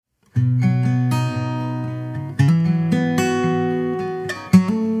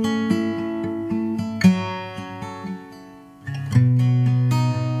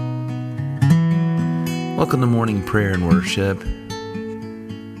Welcome to morning prayer and worship.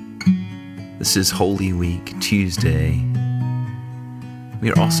 This is Holy Week, Tuesday.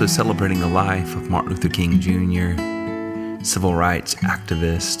 We are also celebrating the life of Martin Luther King Jr., civil rights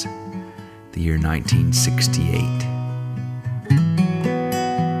activist, the year 1968.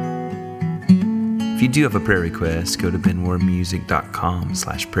 If you do have a prayer request, go to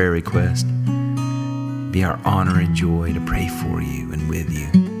benwardmusic.com/prayer request. It'd be our honor and joy to pray for you and with you.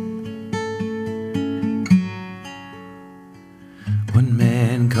 One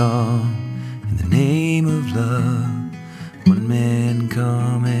man come in the name of love. One man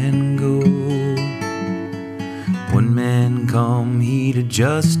come and go. One man come, he to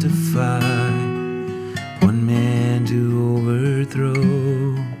justify. One man to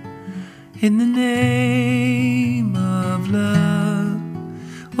overthrow. In the name of love.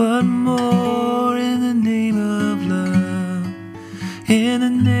 One more in the name of love. In the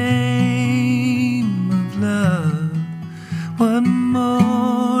name of love. One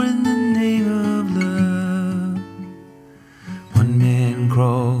more in the name of love. One man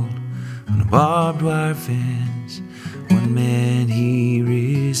crawled on a barbed wire fence. One man he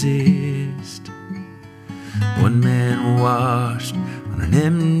resisted. One man washed on an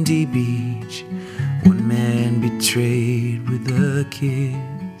empty beach. One man betrayed with a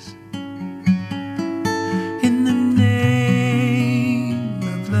kiss. In the name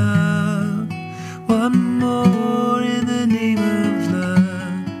of love. One more in the name of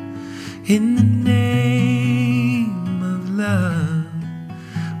love. In the name of love.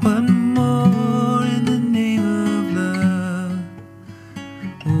 One more in the name of love.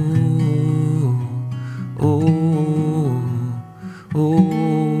 Oh, oh, oh,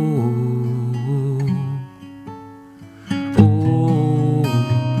 oh,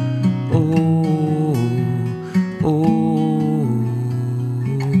 oh, oh.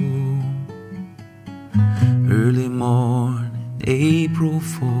 Early morning, April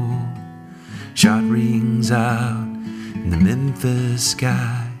 4, shot rings out in the Memphis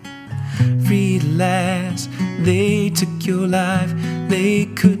sky. Free at last, they took your life. They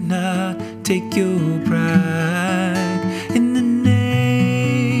could not take your pride. In the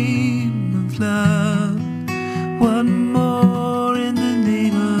name of love. One more in the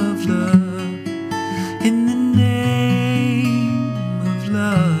name of love. In the name of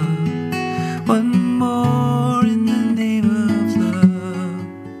love. One more in the name of love.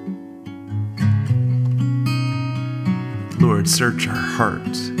 Lord, search our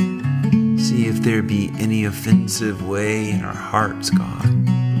hearts. See if there be any offensive way in our hearts, God,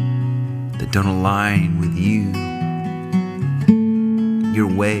 that don't align with you, your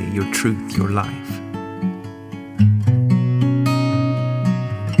way, your truth, your life.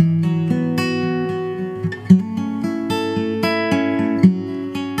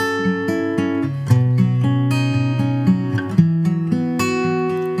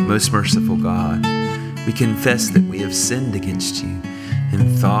 Most merciful God, we confess that we have sinned against you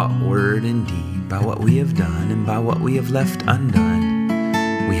in thought, word, and deed, by what we have done and by what we have left undone.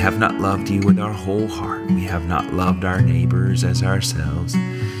 We have not loved you with our whole heart. We have not loved our neighbors as ourselves.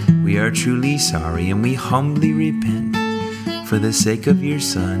 We are truly sorry and we humbly repent. For the sake of your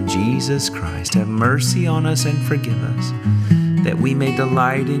Son, Jesus Christ, have mercy on us and forgive us, that we may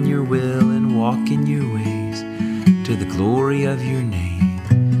delight in your will and walk in your ways, to the glory of your name.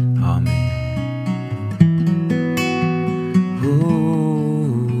 Amen.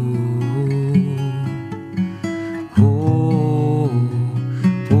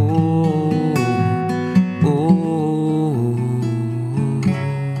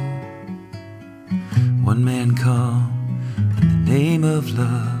 One man come in the name of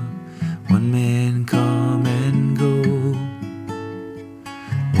love. One man come and go.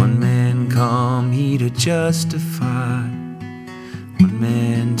 One man come, he to justify. One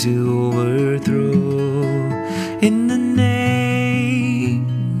man to overthrow. In the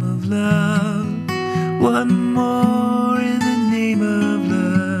name of love. One more in the name of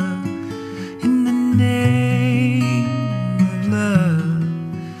love. In the name of love.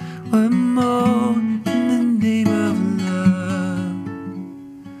 One more in the name of love.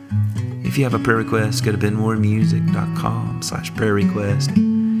 If you have a prayer request, go to benwardmusic.com/prayer request.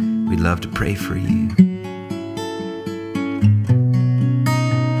 We'd love to pray for you.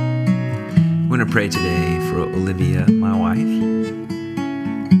 We're going to pray today for Olivia, my wife,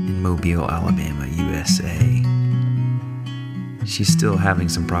 in Mobile, Alabama, USA. She's still having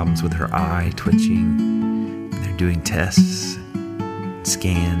some problems with her eye twitching. They're doing tests,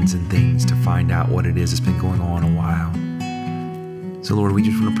 scans, and things to find out what it is that's been going on a while. So Lord, we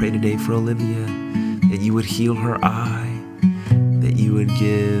just want to pray today for Olivia, that you would heal her eye, that you would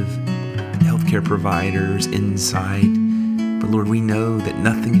give health healthcare providers, insight. But Lord, we know that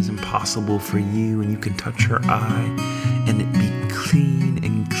nothing is impossible for you, and you can touch her eye and it be clean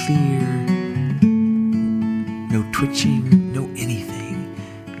and clear. No twitching, no anything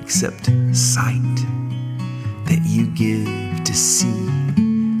except sight that you give to see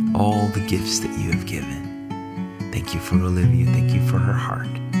all the gifts that you have given. Thank you for Olivia. Thank you for her heart.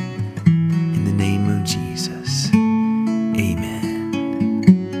 In the name of Jesus, amen.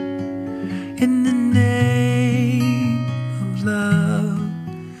 In the name of love,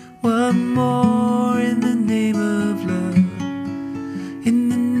 one more in the name of love. In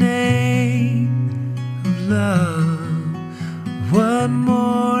the name of love, one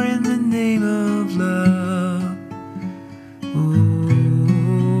more in the name of love. Ooh.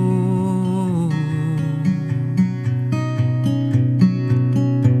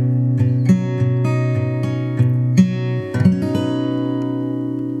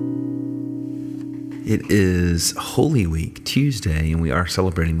 It is Holy Week, Tuesday, and we are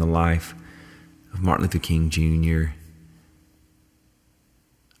celebrating the life of Martin Luther King Jr.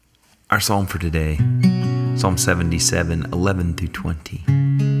 Our psalm for today, Psalm 77, 11 through 20.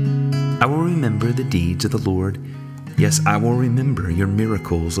 I will remember the deeds of the Lord. Yes, I will remember your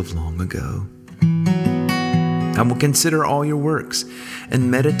miracles of long ago. I will consider all your works and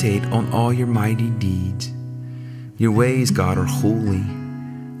meditate on all your mighty deeds. Your ways, God, are holy.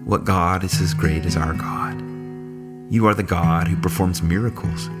 What God is as great as our God? You are the God who performs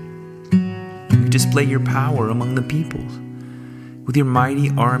miracles. You display your power among the peoples. With your mighty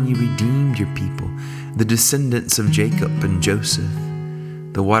arm you redeemed your people, the descendants of Jacob and Joseph.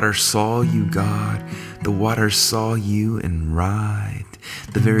 The waters saw you, God. The waters saw you and writhed.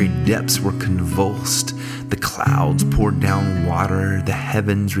 The very depths were convulsed. The clouds poured down water. The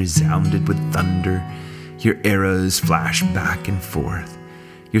heavens resounded with thunder. Your arrows flashed back and forth.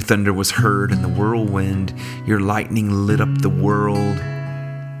 Your thunder was heard in the whirlwind. Your lightning lit up the world.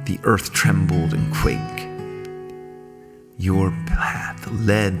 The earth trembled and quaked. Your path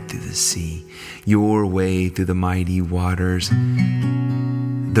led through the sea, your way through the mighty waters.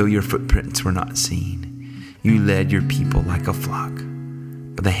 Though your footprints were not seen, you led your people like a flock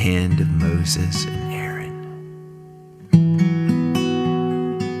by the hand of Moses and Aaron.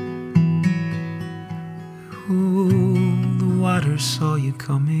 Oh, the waters saw you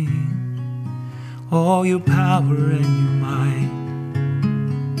coming, all your power and your might.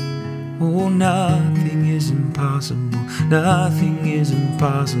 Oh, nothing is impossible, nothing is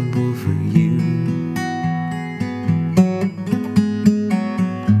impossible for you.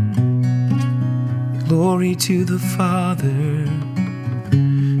 Glory to the Father,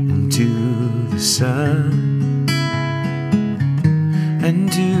 and to the Son,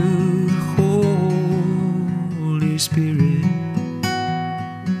 and to the Holy Spirit,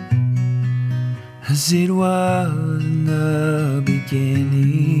 as it was in the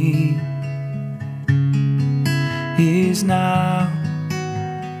beginning, is now,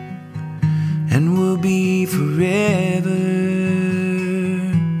 and will be forever.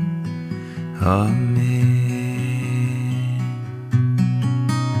 Amen.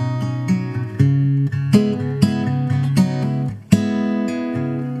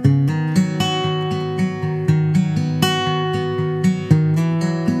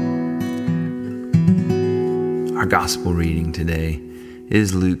 Our gospel reading today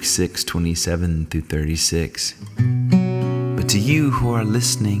is Luke 6:27 through 36. But to you who are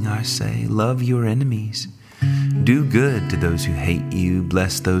listening, I say, love your enemies. Do good to those who hate you.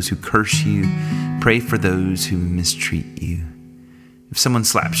 Bless those who curse you. Pray for those who mistreat you. If someone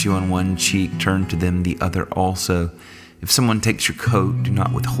slaps you on one cheek, turn to them the other also. If someone takes your coat, do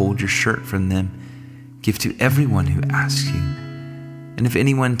not withhold your shirt from them. Give to everyone who asks you. And if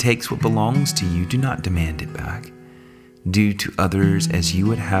anyone takes what belongs to you, do not demand it back. Do to others as you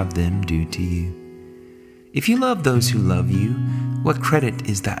would have them do to you. If you love those who love you, what credit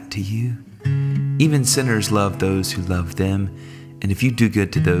is that to you? Even sinners love those who love them. And if you do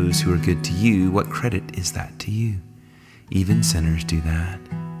good to those who are good to you, what credit is that to you? Even sinners do that.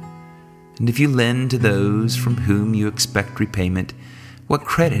 And if you lend to those from whom you expect repayment, what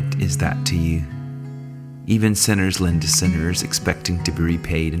credit is that to you? Even sinners lend to sinners, expecting to be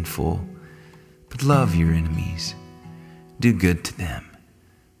repaid in full. But love your enemies. Do good to them,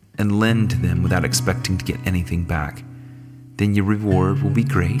 and lend to them without expecting to get anything back. Then your reward will be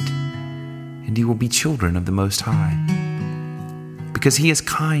great, and you will be children of the Most High. Because He is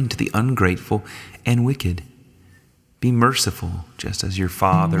kind to the ungrateful and wicked. Be merciful, just as your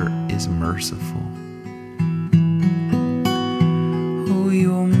Father is merciful. Oh,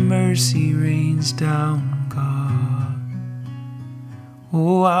 your mercy rains down, God.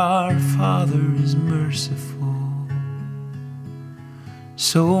 Oh, our Father is merciful,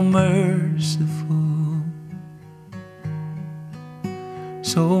 so merciful,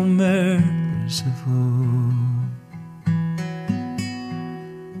 so merciful.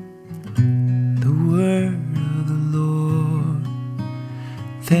 The word of the Lord,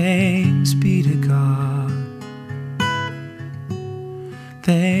 thanks be to God,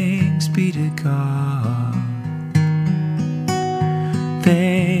 thanks be to God,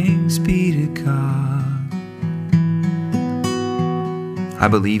 thanks be to God. I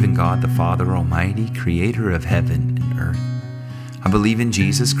believe in God the Father Almighty, creator of heaven and earth. I believe in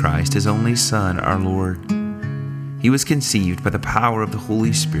Jesus Christ, his only Son, our Lord. He was conceived by the power of the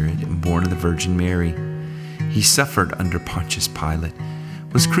Holy Spirit and born of the Virgin Mary. He suffered under Pontius Pilate,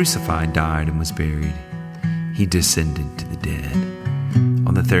 was crucified, died, and was buried. He descended to the dead.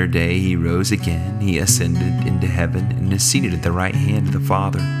 On the third day he rose again. He ascended into heaven and is seated at the right hand of the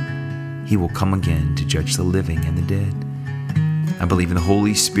Father. He will come again to judge the living and the dead. I believe in the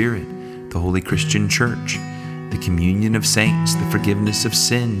Holy Spirit, the Holy Christian Church, the communion of saints, the forgiveness of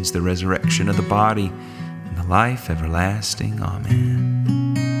sins, the resurrection of the body, and the life everlasting. Amen.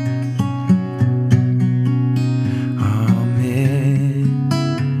 Amen.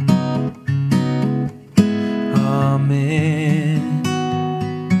 Amen.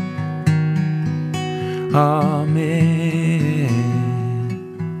 Amen.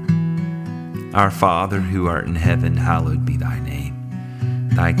 Our Father, who art in heaven, hallowed be thy name.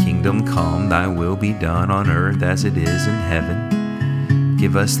 Thy kingdom come, thy will be done on earth as it is in heaven.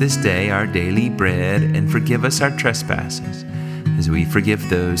 Give us this day our daily bread, and forgive us our trespasses, as we forgive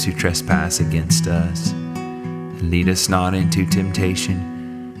those who trespass against us. And lead us not into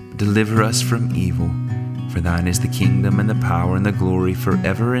temptation, but deliver us from evil. For thine is the kingdom and the power and the glory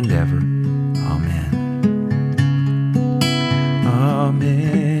forever and ever. Amen.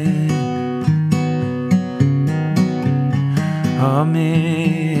 Amen. Amen.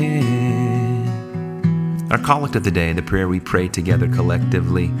 Our collect of the day, the prayer we pray together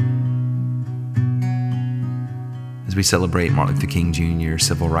collectively as we celebrate Martin Luther King Jr.,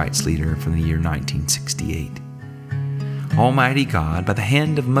 civil rights leader from the year 1968. Almighty God, by the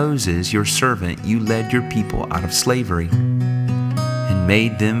hand of Moses, your servant, you led your people out of slavery and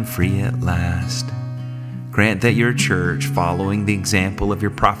made them free at last. Grant that your church, following the example of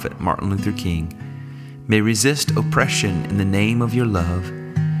your prophet Martin Luther King, may resist oppression in the name of your love,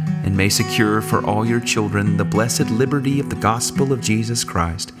 and may secure for all your children the blessed liberty of the gospel of Jesus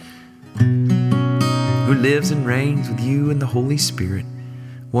Christ, who lives and reigns with you in the Holy Spirit,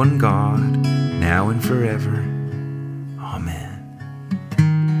 one God, now and forever. Amen.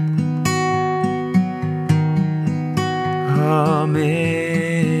 Amen.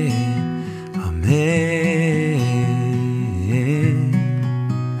 Amen.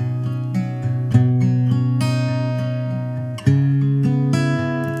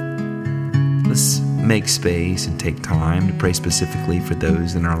 Let's make space and take time to pray specifically for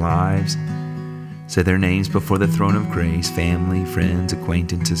those in our lives. Say their names before the throne of grace: family, friends,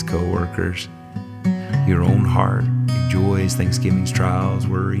 acquaintances, co-workers. Your own heart, your joys, thanksgivings, trials,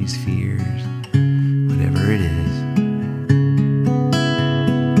 worries, fears, whatever it is.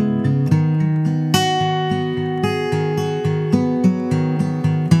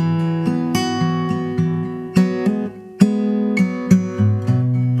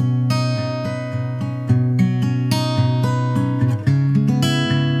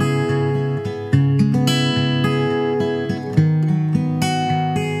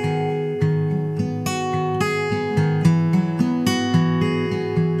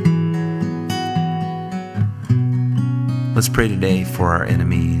 Let's pray today for our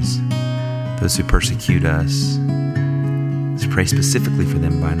enemies, those who persecute us. Let's pray specifically for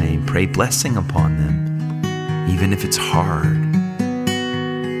them by name. Pray blessing upon them, even if it's hard.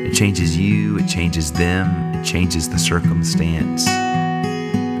 It changes you, it changes them, it changes the circumstance.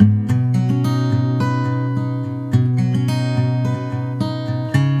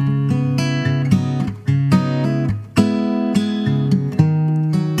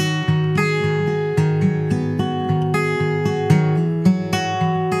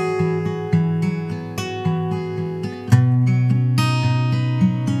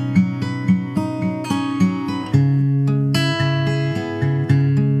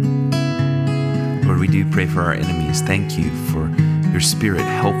 We do pray for our enemies. Thank you for your Spirit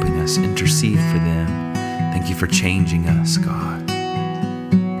helping us intercede for them. Thank you for changing us, God.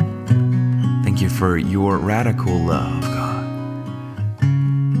 Thank you for your radical love, God.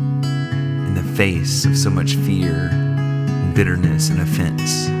 In the face of so much fear, and bitterness, and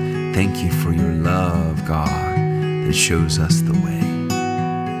offense, thank you for your love, God, that shows us the way.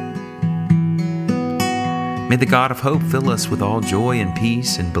 May the God of hope fill us with all joy and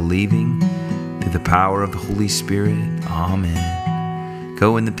peace in believing through the power of the Holy Spirit. Amen.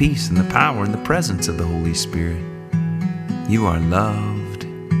 Go in the peace and the power and the presence of the Holy Spirit. You are loved.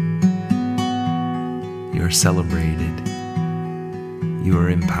 You are celebrated. You are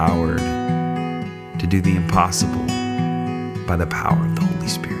empowered to do the impossible by the power of the Holy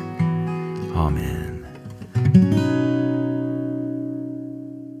Spirit. Amen.